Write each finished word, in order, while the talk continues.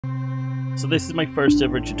So this is my first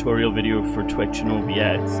ever tutorial video for Twitch and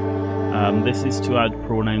OBS. This is to add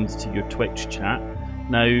pronouns to your Twitch chat.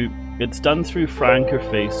 Now, it's done through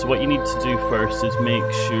Frankerface, so what you need to do first is make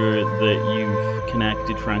sure that you've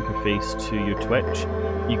connected Frankerface to your Twitch.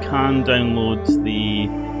 You can download the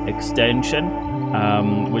extension,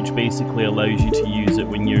 which basically allows you to use it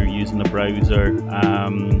when you're using a browser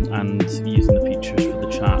and using the features for the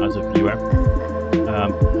chat as a viewer.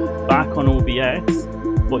 Back on OBS,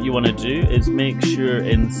 what you want to do is make sure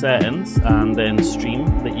in settings and then stream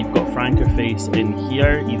that you've got Frankerface in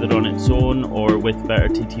here, either on its own or with Better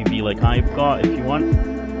TTV like I've got if you want.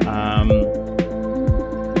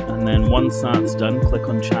 And then once that's done, click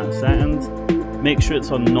on chat settings, make sure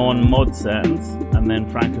it's on non-mod settings and then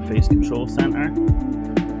Frankerface control center.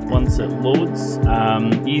 Once it loads,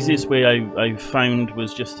 easiest way I found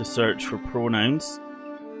was just to search for pronouns.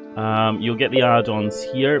 You'll get the add-ons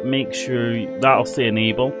here. Make sure that'll say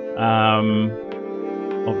enable.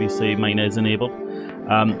 Obviously mine is enabled.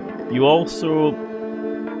 You also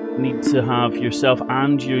need to have yourself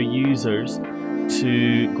and your users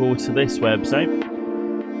to go to this website,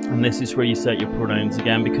 and this is where you set your pronouns.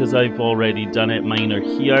 Again, because I've already done it, mine are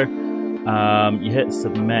here. You hit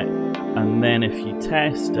submit, and then if you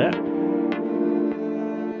test it,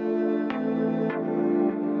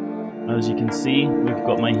 as you can see, we've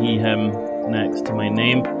got my he, him next to my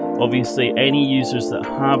name. Obviously, any users that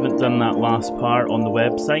haven't done that last part on the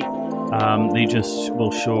website, they just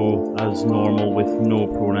will show as normal with no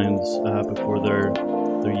pronouns before their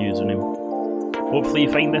username. Hopefully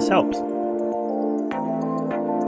you find this helps.